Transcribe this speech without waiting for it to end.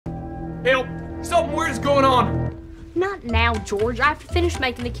Help! Something weird's going on. Not now, George. I have to finish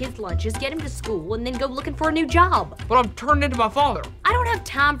making the kids' lunches, get them to school, and then go looking for a new job. But I'm turning into my father. I don't have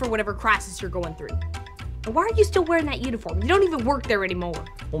time for whatever crisis you're going through. And why are you still wearing that uniform? You don't even work there anymore.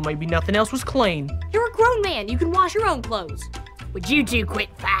 Well, maybe nothing else was clean. You're a grown man. You can wash your own clothes. Would you two quit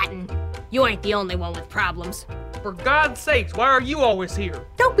fighting? You ain't the only one with problems. For God's sakes, why are you always here?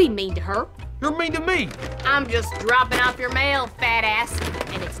 Don't be mean to her. You're mean to me. I'm just dropping off your mail, fat ass.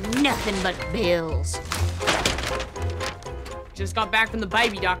 And it's nothing but bills. Just got back from the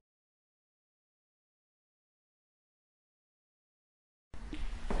baby doctor.